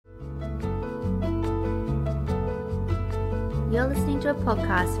You're listening to a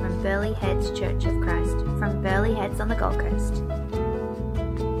podcast from Burleigh Heads Church of Christ, from Burleigh Heads on the Gold Coast.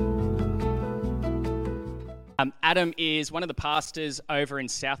 Adam is one of the pastors over in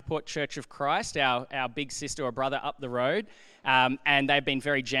Southport Church of Christ, our big sister or brother up the road, and they've been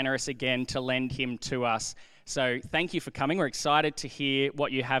very generous again to lend him to us. So thank you for coming. We're excited to hear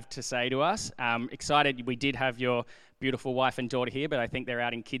what you have to say to us. Excited we did have your beautiful wife and daughter here, but I think they're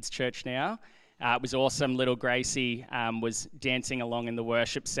out in kids' church now. It was awesome. Little Gracie was dancing along in the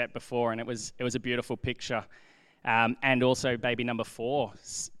worship set before, and it was a beautiful picture. And also baby number 4,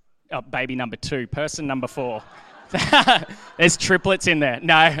 baby number 2, person number 4. There's triplets in there.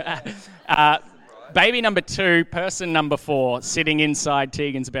 No, baby number 2, person number 4, sitting inside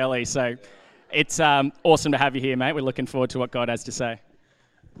Tegan's belly. So it's awesome to have you here, mate. We're looking forward to what God has to say.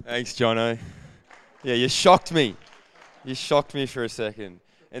 Thanks, Jono. Yeah, you shocked me. You shocked me for a second.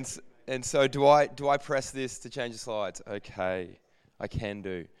 And so do I press this to change the slides? Okay, I can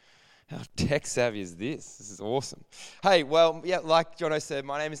do. How tech savvy is this? This is awesome. Hey, well, yeah, like Jono said,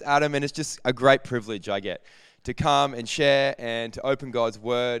 my name is Adam, and it's just a great privilege I get to come and share and to open God's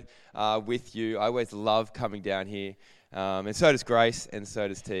Word with you. I always love coming down here, and so does Grace, and so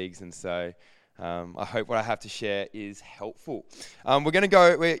does Teagues, and so I hope what I have to share is helpful. We're going to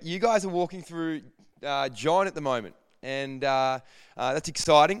go, you guys are walking through John at the moment. And that's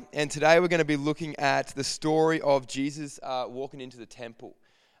exciting. And today we're going to be looking at the story of Jesus walking into the temple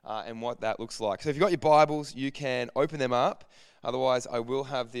and what that looks like. So if you've got your Bibles, you can open them up. Otherwise, I will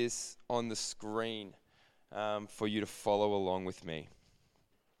have this on the screen for you to follow along with me.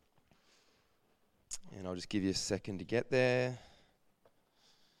 And I'll just give you a second to get there.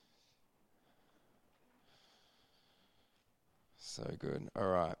 So good. All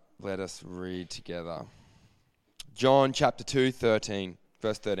right, let us read together. John chapter 2,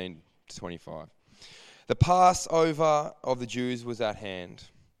 verse 13 to 25. The Passover of the Jews was at hand,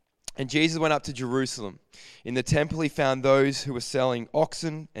 and Jesus went up to Jerusalem. In the temple he found those who were selling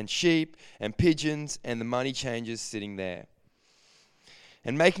oxen and sheep and pigeons and the money changers sitting there.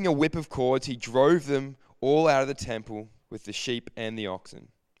 And making a whip of cords, he drove them all out of the temple with the sheep and the oxen.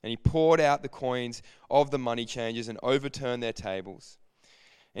 And he poured out the coins of the money changers and overturned their tables.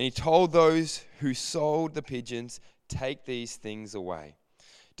 And he told those who sold the pigeons, "Take these things away.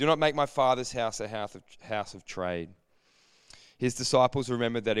 Do not make my Father's house a house of trade." His disciples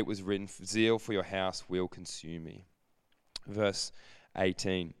remembered that it was written, "Zeal for your house will consume me." Verse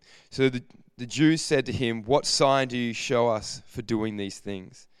 18. So the Jews said to him, "What sign do you show us for doing these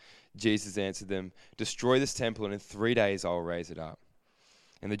things?" Jesus answered them, "Destroy this temple, and in 3 days I will raise it up."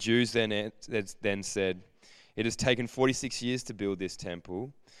 And the Jews then said, "It has taken 46 years to build this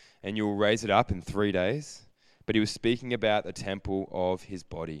temple, and you will raise it up in 3 days?" But he was speaking about the temple of his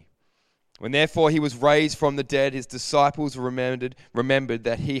body. When therefore he was raised from the dead, his disciples remembered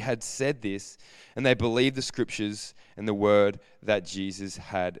that he had said this, and they believed the scriptures and the word that Jesus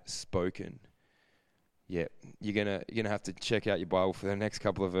had spoken. Yeah, you're gonna have to check out your Bible for the next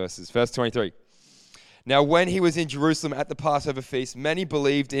couple of verses. Verse 23. Now when he was in Jerusalem at the Passover feast, many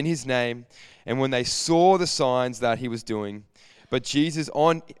believed in his name, and when they saw the signs that he was doing, but Jesus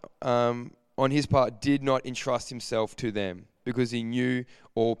on his part did not entrust himself to them, because he knew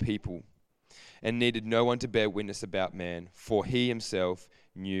all people and needed no one to bear witness about man, for he himself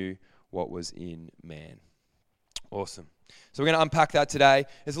knew what was in man. Awesome. So we're going to unpack that today.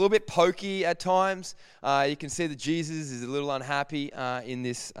 It's a little bit pokey at times. You can see that Jesus is a little unhappy in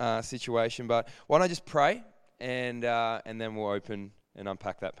this situation, but why don't I just pray and then we'll open and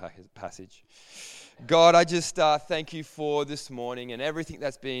unpack that passage. God, I just thank you for this morning and everything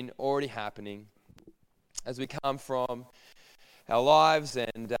that's been already happening as we come from our lives,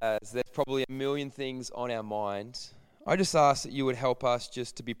 and there's probably a million things on our minds. I just ask that you would help us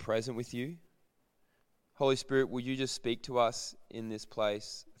just to be present with you. Holy Spirit, will you just speak to us in this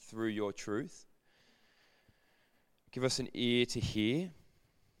place through your truth? Give us an ear to hear.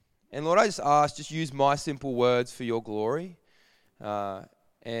 And Lord, I just ask, just use my simple words for your glory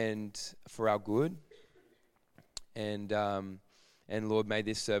and for our good. And Lord, may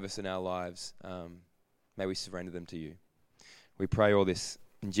this service in our lives, may we surrender them to you. We pray all this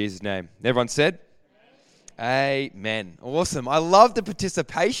in Jesus' name. Everyone said? Amen. Awesome. I love the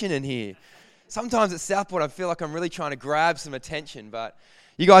participation in here. Sometimes at Southport, I feel like I'm really trying to grab some attention, but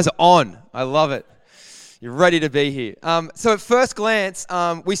you guys are on. I love it. You're ready to be here. So at first glance,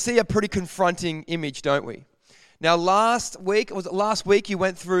 we see a pretty confronting image, don't we? Now last week you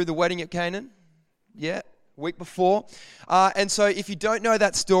went through the wedding at Canaan? Yeah? week before. And so if you don't know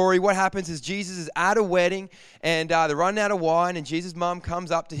that story, what happens is Jesus is at a wedding and they're running out of wine, and Jesus' mum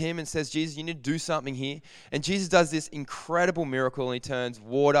comes up to him and says, Jesus, you need to do something here. And Jesus does this incredible miracle, and he turns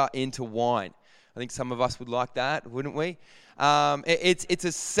water into wine. I think some of us would like that, wouldn't we? It's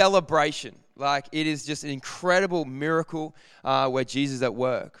a celebration. Like, it is just an incredible miracle where Jesus is at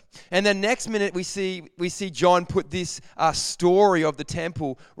work. And then next minute we see John put this story of the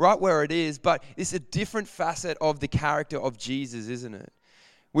temple right where it is, but it's a different facet of the character of Jesus, isn't it?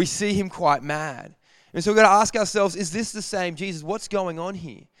 We see him quite mad. And so we've got to ask ourselves, is this the same Jesus? What's going on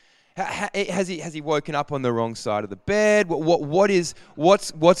here? Has he woken up on the wrong side of the bed?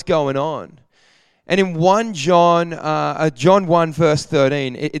 What's going on? And in 1 John 1 verse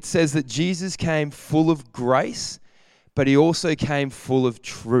 13, it says that Jesus came full of grace, but he also came full of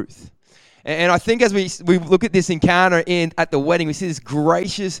truth. And I think as we look at this encounter at the wedding, we see this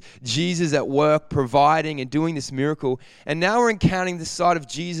gracious Jesus at work, providing and doing this miracle. And now we're encountering the side of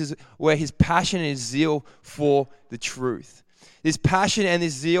Jesus where his passion and his zeal for the truth. This passion and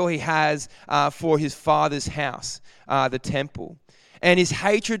this zeal he has for his Father's house, the temple. And his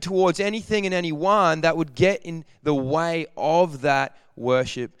hatred towards anything and anyone that would get in the way of that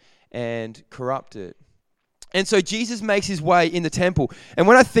worship and corrupt it. And so Jesus makes his way in the temple. And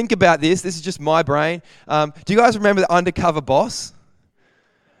when I think about this is just my brain. Do you guys remember the Undercover Boss?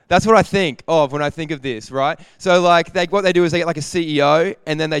 That's what I think of when I think of this, right? So what they do is they get like a CEO,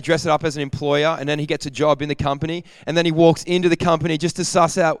 and then they dress it up as an employer, and then he gets a job in the company, and then he walks into the company just to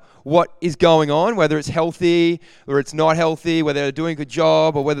suss out what is going on, whether it's healthy or it's not healthy, whether they're doing a good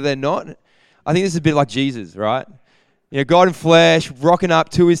job or whether they're not. I think this is a bit like Jesus, right? You know, God in flesh, rocking up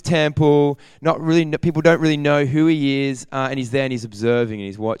to his temple. People don't really know who he is, and he's there and he's observing and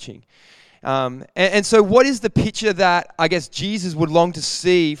he's watching. And so what is the picture that I guess Jesus would long to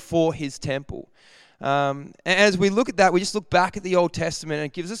see for his temple? And as we look at that, we just look back at the Old Testament, and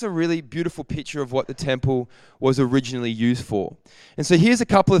it gives us a really beautiful picture of what the temple was originally used for. And so here's a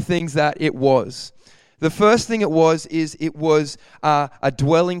couple of things that it was. The first thing it was a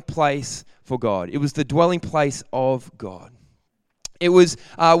dwelling place for God. It was the dwelling place of God. It was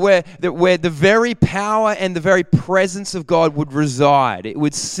where the very power and the very presence of God would reside. It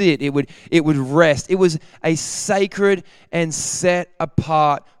would sit. It would rest. It was a sacred and set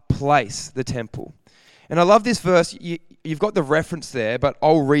apart place, the temple. And I love this verse. You've got the reference there, but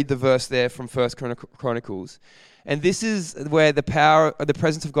I'll read the verse there from 1 Chronicles. And this is where the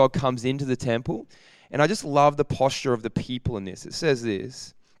presence of God comes into the temple. And I just love the posture of the people in this. It says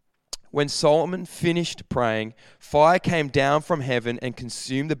this: when Solomon finished praying, fire came down from heaven and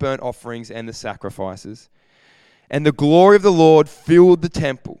consumed the burnt offerings and the sacrifices. And the glory of the Lord filled the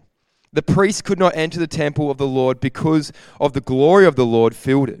temple. The priests could not enter the temple of the Lord because of the glory of the Lord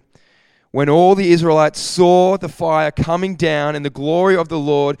filled it. When all the Israelites saw the fire coming down and the glory of the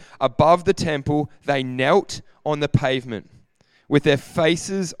Lord above the temple, they knelt on the pavement with their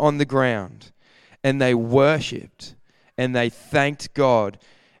faces on the ground. And they worshipped and they thanked God.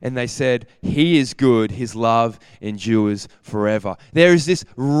 And they said, he is good, his love endures forever. There is this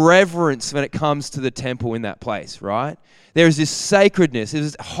reverence when it comes to the temple in that place, right? There is this sacredness,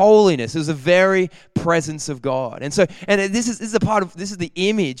 there's this holiness, there's a very presence of God. And this is the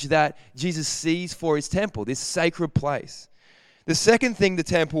image that Jesus sees for his temple, this sacred place. The second thing the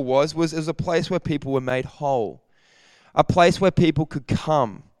temple was it was a place where people were made whole, a place where people could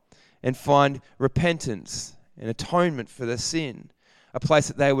come and find repentance and atonement for their sin. A place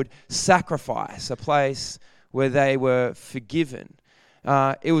that they would sacrifice, a place where they were forgiven.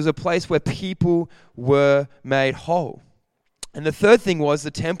 It was a place where people were made whole. And the third thing was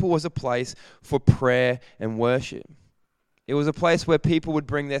the temple was a place for prayer and worship. It was a place where people would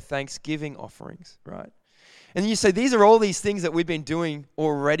bring their thanksgiving offerings, right? And you say, these are all these things that we've been doing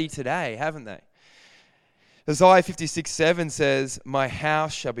already today, haven't they? Isaiah 56:7 says, my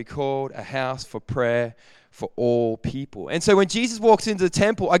house shall be called a house for prayer for all people. And so when Jesus walks into the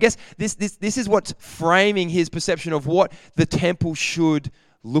temple, I guess this is what's framing his perception of what the temple should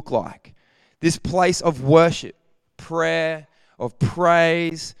look like. This place of worship, prayer, of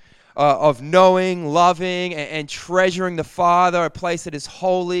praise, of knowing, loving, and treasuring the Father, a place that is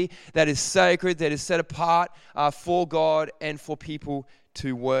holy, that is sacred, that is set apart for God and for people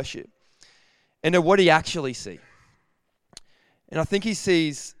to worship. And then what do you actually see? And I think he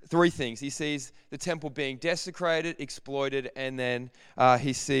sees three things. He sees the temple being desecrated, exploited, and then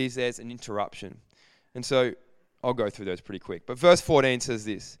he sees there's an interruption. And so I'll go through those pretty quick. But verse 14 says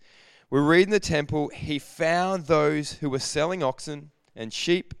this: we read in the temple, he found those who were selling oxen and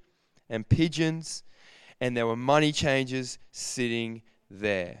sheep and pigeons, and there were money changers sitting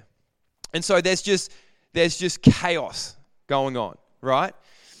there. And so there's just there's just chaos going on, right?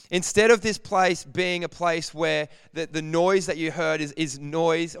 Instead of this place being a place where the noise that you heard is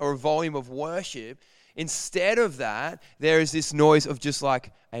noise or a volume of worship, instead of that, there is this noise of just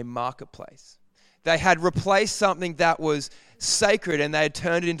like a marketplace. They had replaced something that was sacred and they had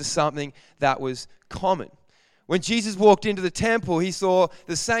turned it into something that was common. When Jesus walked into the temple, he saw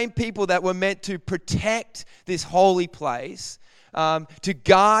the same people that were meant to protect this holy place, to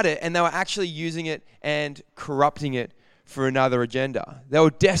guard it, and they were actually using it and corrupting it for another agenda. They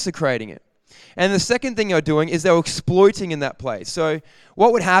were desecrating it. And the second thing they were doing is they were exploiting in that place. So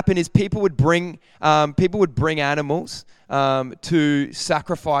what would happen is people would bring animals to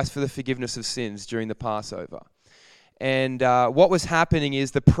sacrifice for the forgiveness of sins during the Passover. And what was happening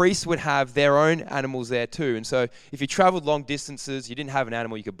is the priests would have their own animals there too. And so if you traveled long distances, you didn't have an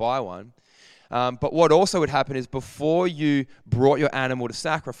animal, you could buy one. But what also would happen is before you brought your animal to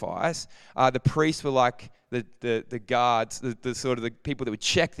sacrifice, the priests were like the guards, the sort of the people that would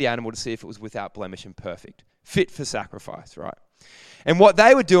check the animal to see if it was without blemish and perfect, fit for sacrifice, right? And what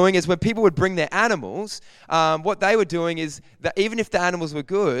they were doing is when people would bring their animals, what they were doing is that even if the animals were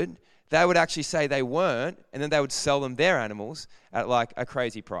good, they would actually say they weren't, and then they would sell them their animals at like a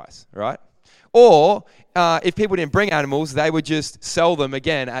crazy price, right? Or if people didn't bring animals, they would just sell them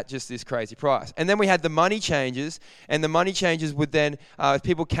again at just this crazy price. And then we had the money changers, and the money changers would then, if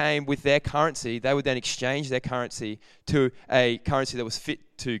people came with their currency, they would then exchange their currency to a currency that was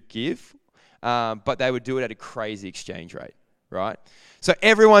fit to give, but they would do it at a crazy exchange rate, right? So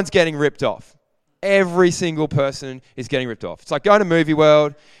everyone's getting ripped off. Every single person is getting ripped off. It's like going to Movie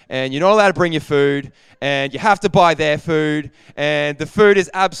World and you're not allowed to bring your food and you have to buy their food and the food is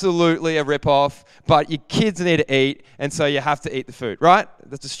absolutely a rip-off, but your kids need to eat and so you have to eat the food, right?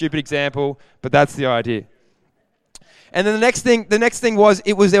 That's a stupid example, but that's the idea. And then the next thing was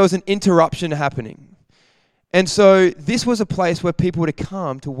there was an interruption happening. And so this was a place where people would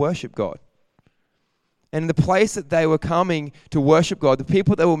come to worship God. And the place that they were coming to worship God, the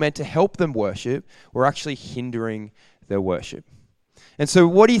people that were meant to help them worship were actually hindering their worship. And so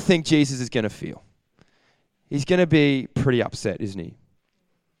what do you think Jesus is going to feel? He's going to be pretty upset, isn't he?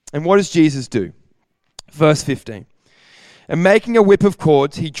 And what does Jesus do? Verse 15. And making a whip of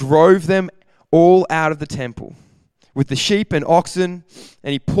cords, he drove them all out of the temple with the sheep and oxen,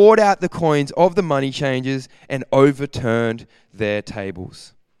 and he poured out the coins of the money changers and overturned their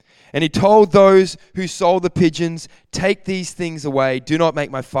tables. And he told those who sold the pigeons, take these things away. Do not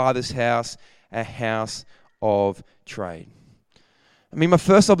make my Father's house a house of trade. I mean, my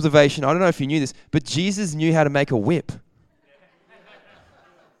first observation, I don't know if you knew this, but Jesus knew how to make a whip.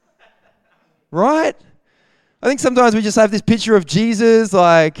 Right? I think sometimes we just have this picture of Jesus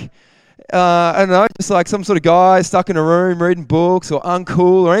like, I don't know, just like some sort of guy stuck in a room reading books or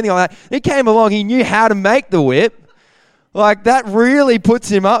uncool or anything like that. He came along, he knew how to make the whip. Like, that really puts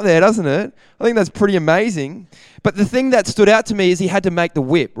him up there, doesn't it? I think that's pretty amazing. But the thing that stood out to me is he had to make the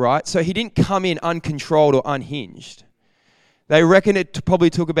whip, right? So he didn't come in uncontrolled or unhinged. They reckon it probably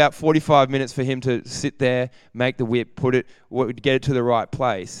took about 45 minutes for him to sit there, make the whip, get it to the right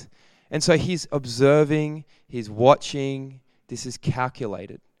place. And so he's observing, he's watching. This is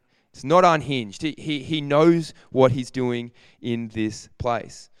calculated. It's not unhinged. He knows what he's doing in this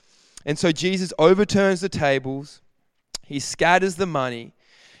place. And so Jesus overturns the tables. He scatters the money.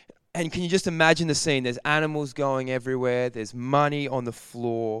 And can you just imagine the scene? There's animals going everywhere. There's money on the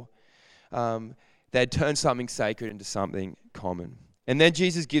floor. They'd turned something sacred into something common. And then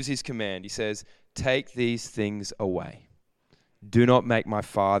Jesus gives his command. He says, take these things away. Do not make my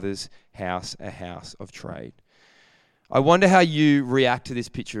Father's house a house of trade. I wonder how you react to this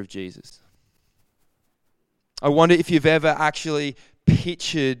picture of Jesus. I wonder if you've ever actually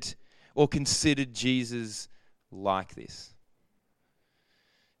pictured or considered Jesus like this.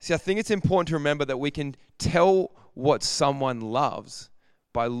 See, I think it's important to remember that we can tell what someone loves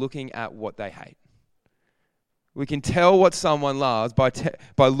by looking at what they hate. We can tell what someone loves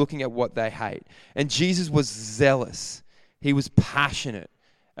by looking at what they hate. And Jesus was zealous. He was passionate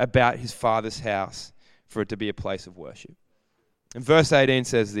about his Father's house for it to be a place of worship. And verse 18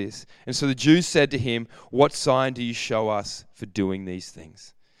 says this, and so the Jews said to him, what sign do you show us for doing these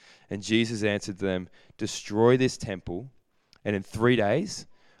things? And Jesus answered them, destroy this temple, and in 3 days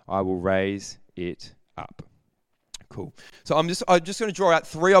I will raise it up. Cool. So I'm just going to draw out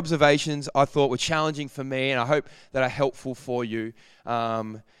 3 observations I thought were challenging for me, and I hope that are helpful for you.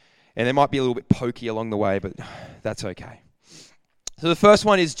 And they might be a little bit pokey along the way, but that's okay. So the first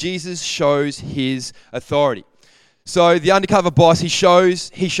one is Jesus shows his authority. So the undercover boss, he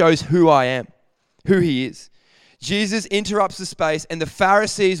shows who I am, who he is. Jesus interrupts the space, and the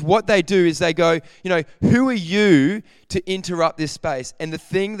Pharisees, what they do is they go, who are you to interrupt this space? And the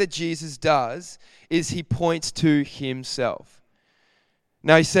thing that Jesus does is he points to himself.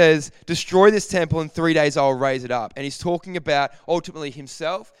 Now he says, destroy this temple, in 3 days I'll raise it up. And he's talking about ultimately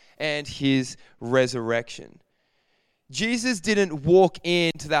himself and his resurrection. Jesus didn't walk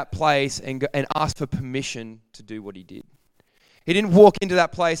into that place and ask for permission to do what he did. He didn't walk into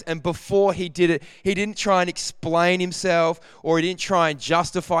that place, and before he did it, he didn't try and explain himself, or he didn't try and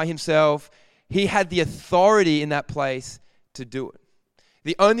justify himself. He had the authority in that place to do it.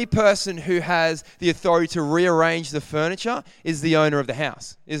 The only person who has the authority to rearrange the furniture is the owner of the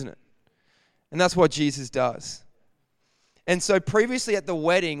house, isn't it? And that's what Jesus does. And so previously at the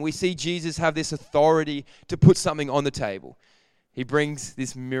wedding, we see Jesus have this authority to put something on the table. He brings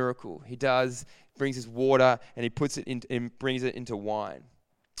this miracle. He brings his water, and he puts it in and brings it into wine.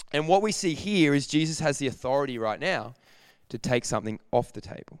 And what we see here is Jesus has the authority right now to take something off the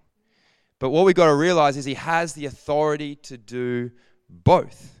table. But what we've got to realize is he has the authority to do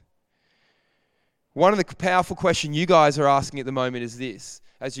both. One of the powerful questions you guys are asking at the moment is this,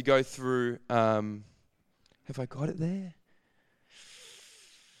 as you go through, have I got it there?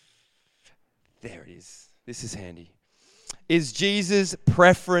 There it is. This is handy. Is Jesus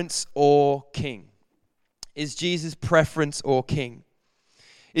preference or king? Is Jesus preference or king?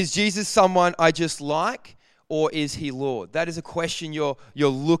 Is Jesus someone I just like, or is he Lord? That is a question you're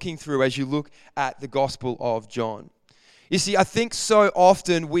looking through as you look at the Gospel of John. You see, I think so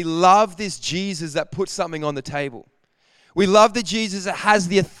often we love this Jesus that puts something on the table. We love the Jesus that has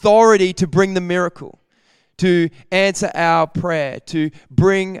the authority to bring the miracle, to answer our prayer, to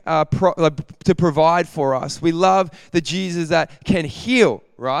bring, to provide for us. We love the Jesus that can heal,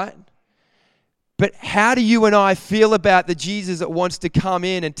 right? But how do you and I feel about the Jesus that wants to come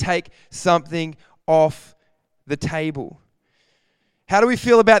in and take something off the table? How do we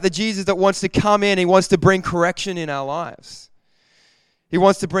feel about the Jesus that wants to come in? He wants to bring correction in our lives. He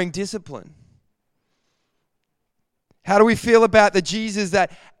wants to bring discipline. How do we feel about the Jesus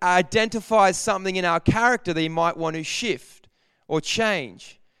that identifies something in our character that he might want to shift or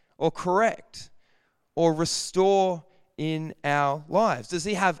change or correct or restore in our lives? Does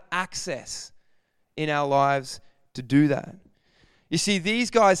he have access in our lives to do that? You see, these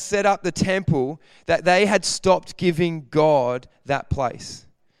guys set up the temple that they had stopped giving God that place.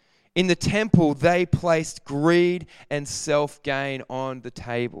 In the temple, they placed greed and self-gain on the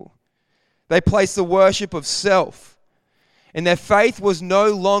table. They placed the worship of self. And their faith was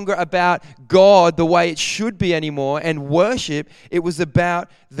no longer about God the way it should be anymore. And worship, it was about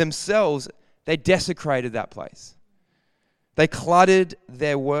themselves. They desecrated that place. They cluttered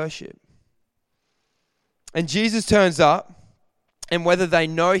their worship. And Jesus turns up, and whether they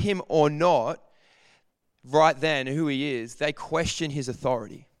know him or not, right then, who he is, they question his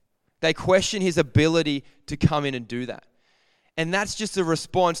authority. They question his ability to come in and do that. And that's just a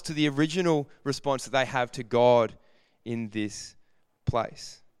response to the original response that they have to God in this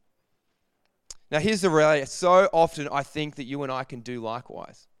place. Now, here's the reality. So often, I think that you and I can do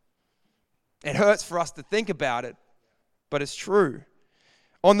likewise. It hurts for us to think about it, but it's true.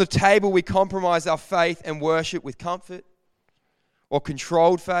 On the table, we compromise our faith and worship with comfort or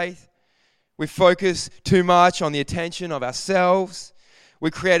controlled faith. We focus too much on the attention of ourselves.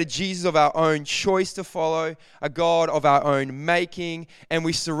 We create a Jesus of our own choice to follow, a God of our own making, and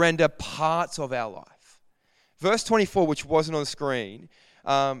we surrender parts of our life. Verse 24, which wasn't on the screen,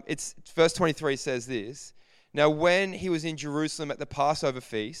 verse 23 says this. Now, when he was in Jerusalem at the Passover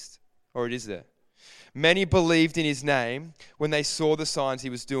feast, or it is there, many believed in his name when they saw the signs he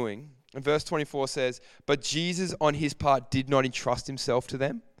was doing. And verse 24 says, but Jesus on his part did not entrust himself to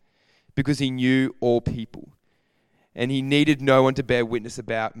them because he knew all people. And he needed no one to bear witness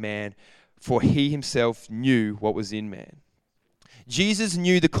about man, for he himself knew what was in man. Jesus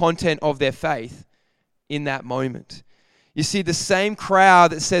knew the content of their faith in that moment. You see, the same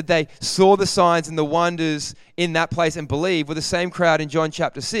crowd that said they saw the signs and the wonders in that place and believed were the same crowd in John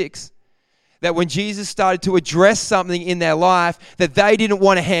chapter 6. That when Jesus started to address something in their life that they didn't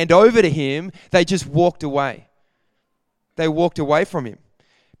want to hand over to him, they just walked away. They walked away from him.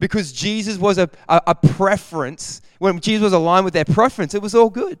 Because Jesus was a preference. When Jesus was aligned with their preference, it was all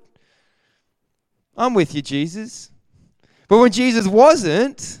good. I'm with you, Jesus. But when Jesus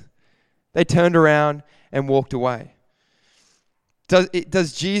wasn't, they turned around and walked away.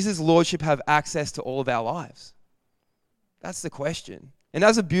 Does Jesus' lordship have access to all of our lives? That's the question. And that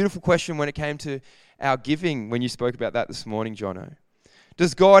was a beautiful question when it came to our giving, when you spoke about that this morning, Jono.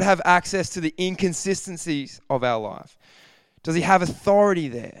 Does God have access to the inconsistencies of our life? Does he have authority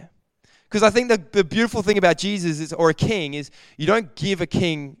there? Because I think the beautiful thing about Jesus is, or a king is, you don't give a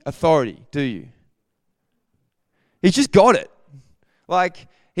king authority, do you? He's just got it. Like,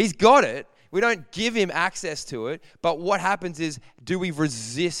 he's got it. We don't give him access to it. But what happens is, do we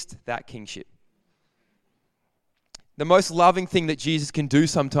resist that kingship? The most loving thing that Jesus can do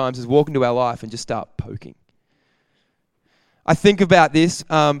sometimes is walk into our life and just start poking. I think about this,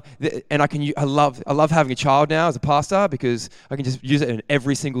 and I love having a child now as a pastor because I can just use it in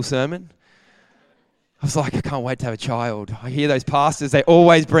every single sermon. I was like, I can't wait to have a child. I hear those pastors, they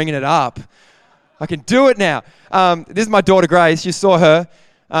always bringing it up. I can do it now. This is my daughter Grace. You saw her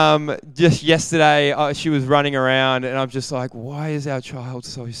just yesterday. She was running around, and I'm just like, why is our child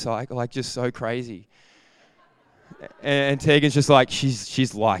so just so crazy? And Tegan's just like, she's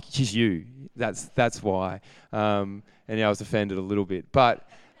you. That's why. And I was offended a little bit. But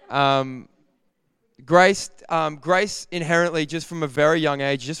Grace inherently, just from a very young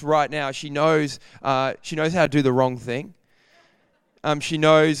age, just right now, she knows how to do the wrong thing. She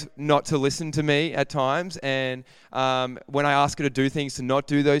knows not to listen to me at times, and when I ask her to do things, to not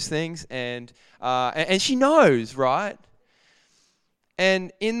do those things, and she knows, right?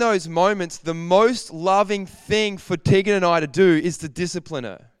 And in those moments, the most loving thing for Tegan and I to do is to discipline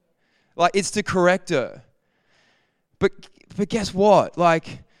her. Like, it's to correct her. But guess what?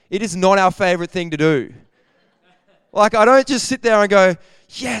 Like, it is not our favorite thing to do. Like, I don't just sit there and go,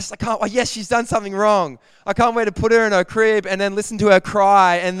 yes, she's done something wrong. I can't wait to put her in her crib and then listen to her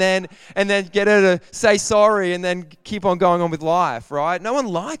cry and then get her to say sorry and then keep on going on with life, right? No one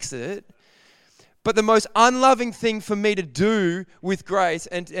likes it. But the most unloving thing for me to do with Grace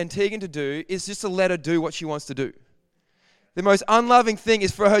and Tegan to do is just to let her do what she wants to do. The most unloving thing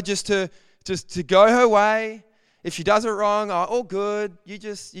is for her just to go her way. If she does it wrong, all good. You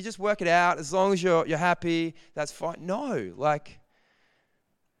just work it out. As long as you're happy, that's fine. No,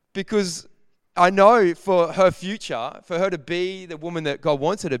 because I know for her future, for her to be the woman that God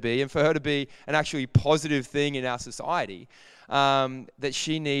wants her to be, and for her to be an actually positive thing in our society, that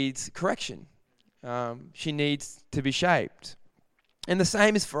she needs correction. She needs to be shaped. And the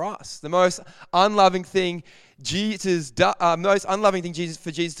same is for us. The most unloving thing for Jesus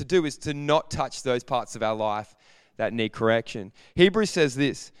to do is to not touch those parts of our life that need correction. Hebrews says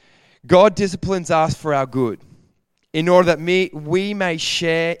this: God disciplines us for our good, in order that we may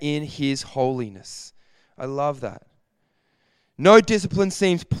share in his holiness. I love that. No discipline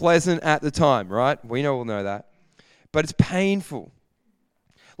seems pleasant at the time, right? We all know that. But it's painful.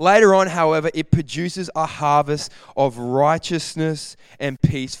 Later on, however, it produces a harvest of righteousness and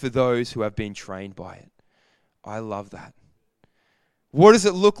peace for those who have been trained by it. I love that. What does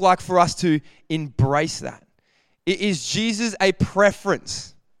it look like for us to embrace that? Is Jesus a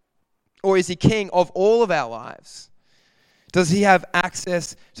preference? Or is he king of all of our lives? Does he have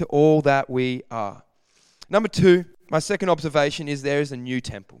access to all that we are? Number 2, my second observation is there is a new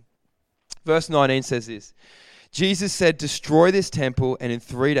temple. Verse 19 says this: Jesus said, destroy this temple, and in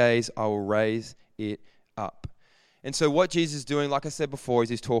 3 days I will raise it up. And so what Jesus is doing, like I said before, is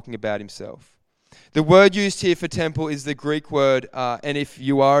he's talking about himself. The word used here for temple is the Greek word, and if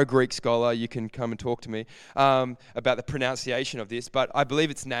you are a Greek scholar, you can come and talk to me about the pronunciation of this, but I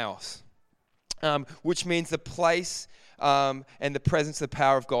believe it's naos, which means the place and the presence, the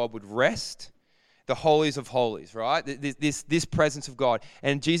power of God would rest, the holies of holies, right? This presence of God.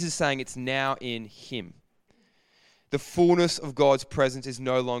 And Jesus is saying it's now in him. The fullness of God's presence is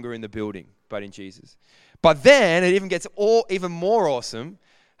no longer in the building, but in Jesus. But then it even gets even more awesome.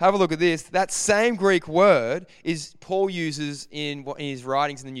 Have a look at this. That same Greek word is Paul uses in his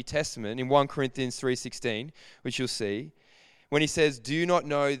writings in the New Testament in 1 Corinthians 3:16, which you'll see, when he says, do you not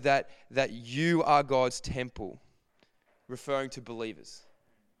know that you are God's temple, referring to believers?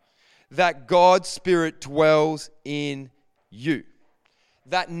 That God's Spirit dwells in you.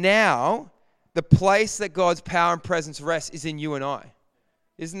 That now the place that God's power and presence rests is in you and I.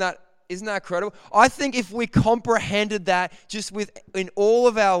 Isn't that incredible? I think if we comprehended that just in all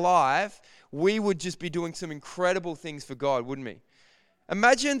of our life, we would just be doing some incredible things for God, wouldn't we?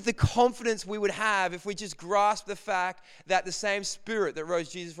 Imagine the confidence we would have if we just grasped the fact that the same Spirit that rose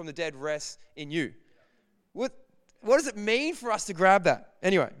Jesus from the dead rests in you. What does it mean for us to grab that?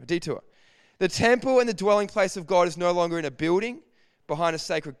 Anyway, a detour. The temple and the dwelling place of God is no longer in a building behind a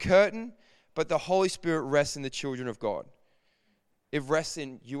sacred curtain, but the Holy Spirit rests in the children of God. It rests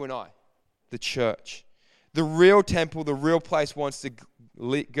in you and I, the church. The real temple, the real place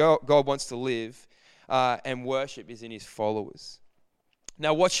God wants to live and worship is in his followers.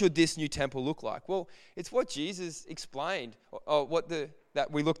 Now, what should this new temple look like? Well, it's what Jesus explained, that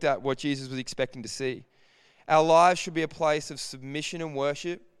we looked at what Jesus was expecting to see. Our lives should be a place of submission and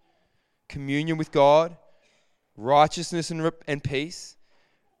worship, communion with God, righteousness and peace,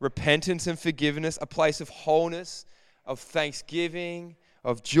 repentance and forgiveness, a place of wholeness, of thanksgiving,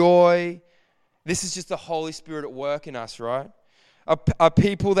 of joy. This is just the Holy Spirit at work in us, right? Are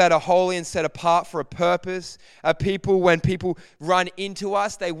people that are holy and set apart for a purpose. Are people, when people run into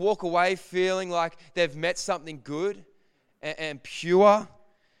us, they walk away feeling like they've met something good and pure.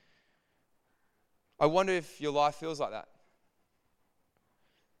 I wonder if your life feels like that.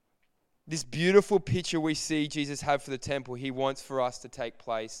 This beautiful picture we see Jesus have for the temple, he wants for us to take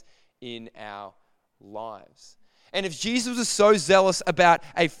place in our lives. And if Jesus was so zealous about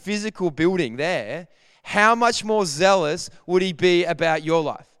a physical building there, how much more zealous would he be about your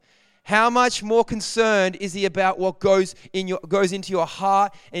life? How much more concerned is he about what goes into your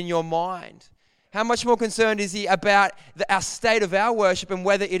heart and your mind? How much more concerned is he about our state of our worship and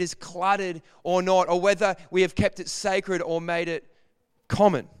whether it is cluttered or not, or whether we have kept it sacred or made it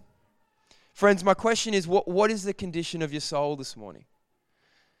common? Friends, my question is, what is the condition of your soul this morning?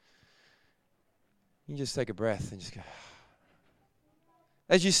 You just take a breath and just go.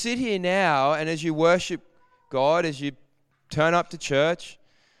 As you sit here now and as you worship God, as you turn up to church,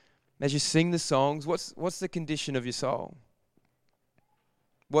 as you sing the songs, what's the condition of your soul?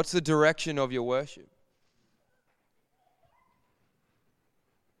 What's the direction of your worship?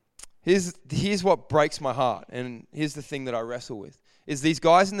 Here's what breaks my heart, and here's the thing that I wrestle with, is these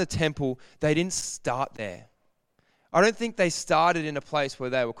guys in the temple, they didn't start there. I don't think they started in a place where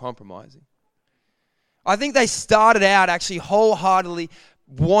they were compromising. I think they started out actually wholeheartedly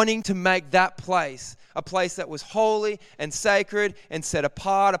wanting to make that place a place that was holy and sacred and set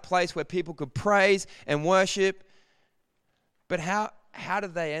apart, a place where people could praise and worship. But how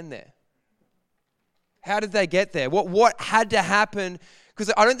did they end there? How did they get there? What had to happen?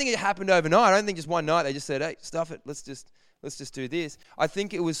 Because I don't think it happened overnight. I don't think just one night they just said, hey, stuff it, let's just do this. I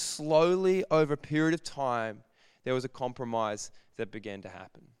think it was slowly over a period of time, there was a compromise that began to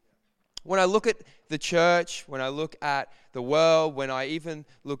happen. When I look at the church, when I look at the world, when I even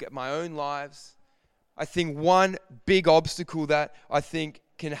look at my own lives, I think one big obstacle that I think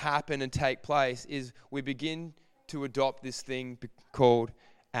can happen and take place is we begin to adopt this thing called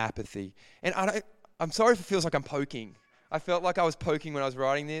apathy. And I'm sorry if it feels like I'm poking. I felt like I was poking when I was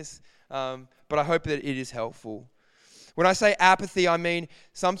writing this, but I hope that it is helpful. When I say apathy, I mean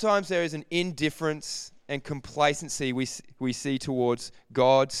sometimes there is an indifference and complacency we see towards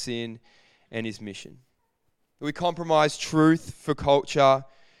God, sin, and his mission. We compromise truth for culture.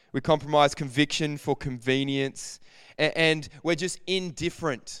 We compromise conviction for convenience. And we're just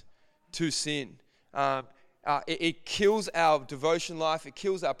indifferent to sin. It kills our devotion life. It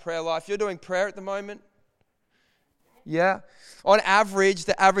kills our prayer life. You're doing prayer at the moment? Yeah? On average,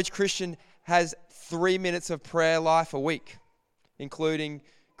 the average Christian has 3 minutes of prayer life a week, including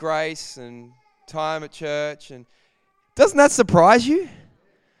grace and time at church. And doesn't that surprise you?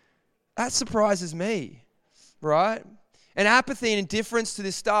 That surprises me, right? And apathy and indifference to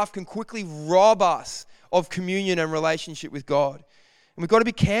this stuff can quickly rob us of communion and relationship with God. And we've got to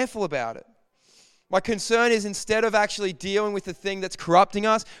be careful about it. My concern is instead of actually dealing with the thing that's corrupting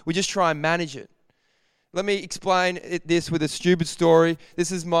us, we just try and manage it. Let me explain this with a stupid story.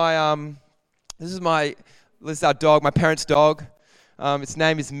 This is our dog, my parents' dog. Its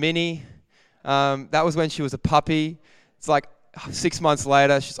name is Minnie. That was when she was a puppy. It's like 6 months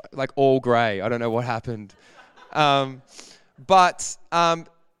later, she's like all grey. I don't know what happened. But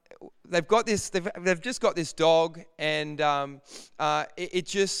they've just got this dog, and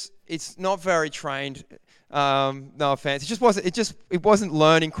it's not very trained. No offense. It wasn't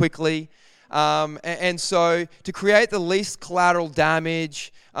learning quickly. And so to create the least collateral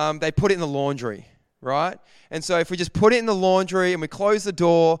damage, they put it in the laundry, right? And so if we just put it in the laundry and we close the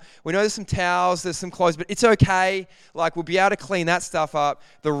door, we know there's some towels, there's some clothes, but it's okay. Like, we'll be able to clean that stuff up.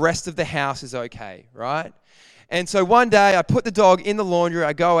 The rest of the house is okay, right? And so one day I put the dog in the laundry,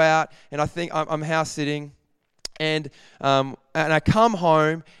 I go out, and I think I'm house sitting, and I come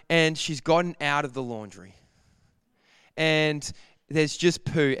home, and she's gotten out of the laundry. And there's just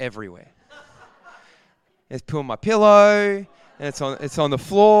poo everywhere. There's poo on my pillow, and it's on the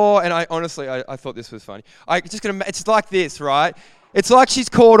floor, and I thought this was funny. It's like this, right? It's like she's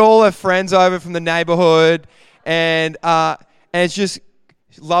called all her friends over from the neighborhood, and it's just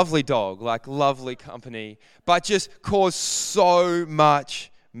lovely dog, like lovely company, but just caused so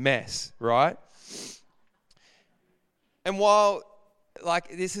much mess, right? And while,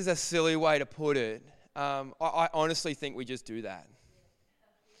 like, this is a silly way to put it, I honestly think we just do that.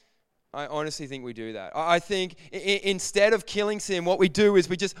 I honestly think we do that. I think instead of killing sin, what we do is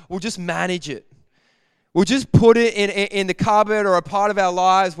we'll just manage it. We'll just put it in the cupboard or a part of our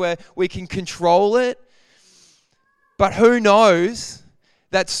lives where we can control it. But who knows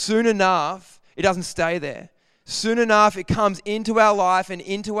that soon enough, it doesn't stay there. Soon enough, it comes into our life and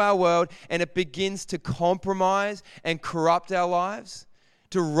into our world, and it begins to compromise and corrupt our lives,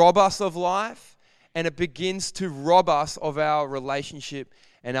 to rob us of life, and it begins to rob us of our relationship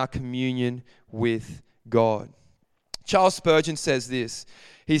and our communion with God. Charles Spurgeon says this.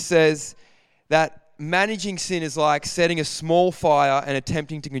 He says that managing sin is like setting a small fire and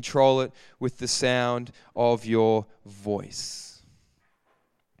attempting to control it with the sound of your voice.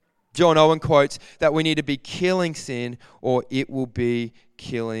 John Owen quotes that we need to be killing sin or it will be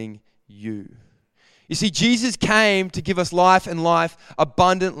killing you. You see, Jesus came to give us life and life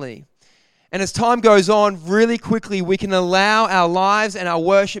abundantly. And as time goes on, really quickly, we can allow our lives and our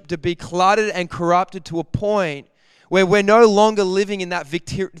worship to be cluttered and corrupted to a point where we're no longer living in that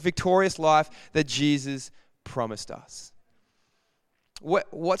victorious life that Jesus promised us.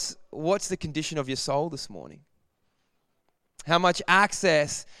 What's the condition of your soul this morning? How much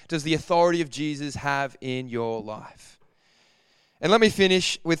access does the authority of Jesus have in your life? And let me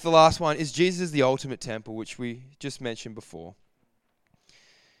finish with the last one. Is Jesus the ultimate temple, which we just mentioned before?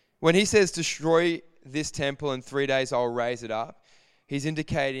 When he says, destroy this temple in 3 days, I'll raise it up, he's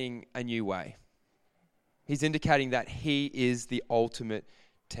indicating a new way. He's indicating that he is the ultimate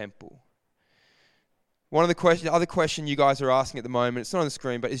temple. The other question you guys are asking at the moment, it's not on the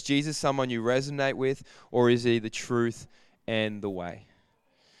screen, but is Jesus someone you resonate with, or is he the truth and the way?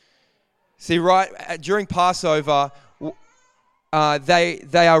 See, during Passover, they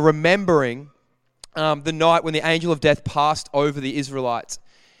are remembering the night when the angel of death passed over the Israelites.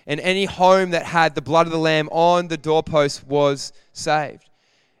 And any home that had the blood of the Lamb on the doorpost was saved.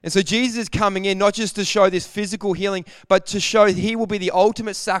 And so Jesus is coming in not just to show this physical healing, but to show he will be the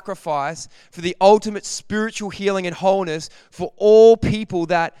ultimate sacrifice for the ultimate spiritual healing and wholeness for all people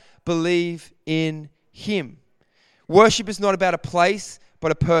that believe in him. Worship is not about a place,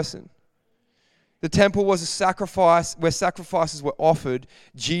 but a person. The temple was a sacrifice where sacrifices were offered.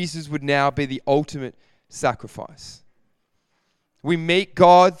 Jesus would now be the ultimate sacrifice. We meet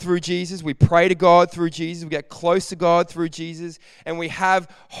God through Jesus. We pray to God through Jesus. We get close to God through Jesus. And we have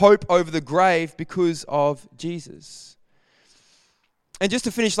hope over the grave because of Jesus. And just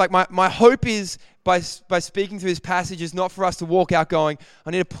to finish, my hope is by speaking through this passage is not for us to walk out going, I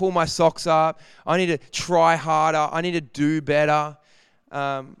need to pull my socks up. I need to try harder. I need to do better.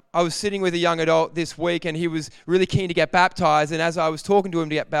 I was sitting with a young adult this week and he was really keen to get baptized. And as I was talking to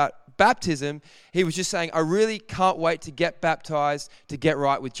him about baptism, he was just saying, I really can't wait to get baptized to get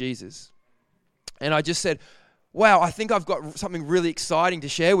right with Jesus. And I just said, wow, I think I've got something really exciting to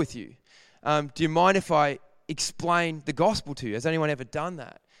share with you. Do you mind if I explain the gospel to you? Has anyone ever done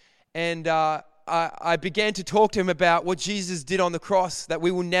that? And I began to talk to him about what Jesus did on the cross, that we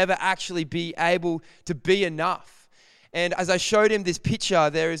will never actually be able to be enough. And as I showed him this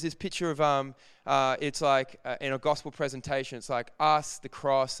picture, there is this picture of it's like in a gospel presentation, it's like us, the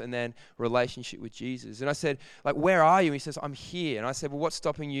cross, and then relationship with Jesus. And I said, where are you? And he says, I'm here. And I said, well, what's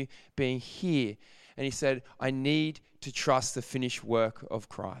stopping you being here? And he said, I need to trust the finished work of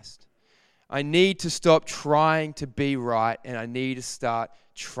Christ. I need to stop trying to be right, and I need to start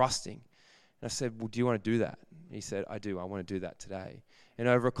trusting. And I said, well, do you want to do that? And he said, I do. I want to do that today. And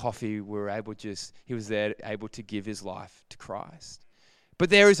over a coffee, he was there able to give his life to Christ. But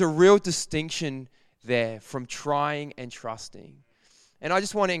there is a real distinction there from trying and trusting. And I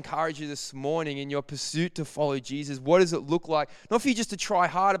just want to encourage you this morning in your pursuit to follow Jesus. What does it look like? Not for you just to try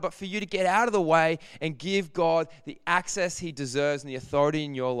harder, but for you to get out of the way and give God the access he deserves and the authority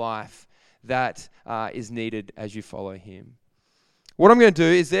in your life that is needed as you follow him. What I'm going to do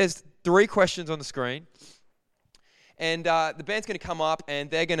is there's 3 questions on the screen. And the band's going to come up and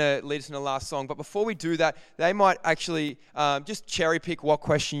they're going to lead us in the last song. But before we do that, they might actually just cherry pick what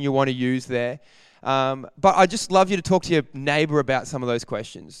question you want to use there. But I'd just love you to talk to your neighbor about some of those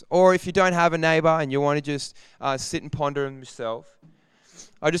questions. Or if you don't have a neighbor and you want to just sit and ponder them yourself,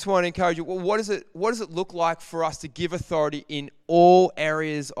 I just want to encourage you, well, what does it look like for us to give authority in all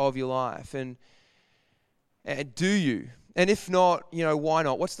areas of your life? And do you? And if not, why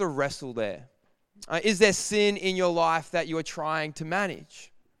not? What's the wrestle there? Is there sin in your life that you are trying to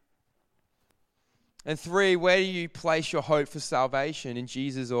manage? And 3, where do you place your hope for salvation, in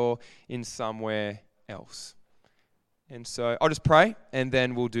Jesus or in somewhere else? And so I'll just pray and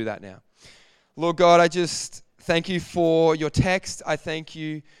then we'll do that now. Lord God, I just thank you for your text. I thank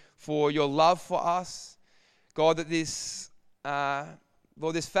you for your love for us. God, that this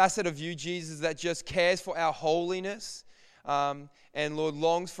facet of you, Jesus, that just cares for our holiness and Lord,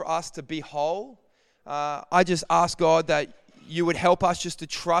 longs for us to be whole. I just ask God that you would help us just to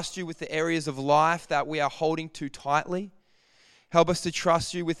trust you with the areas of life that we are holding too tightly. Help us to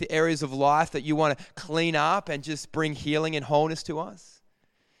trust you with the areas of life that you want to clean up and just bring healing and wholeness to us.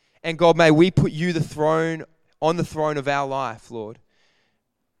 And God, may we put you on the throne of our life, Lord,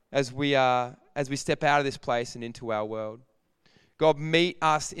 as we step out of this place and into our world. God, meet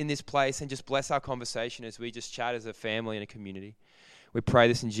us in this place and just bless our conversation as we just chat as a family and a community. We pray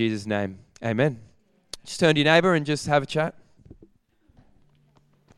this in Jesus' name. Amen. Just turn to your neighbor and just have a chat.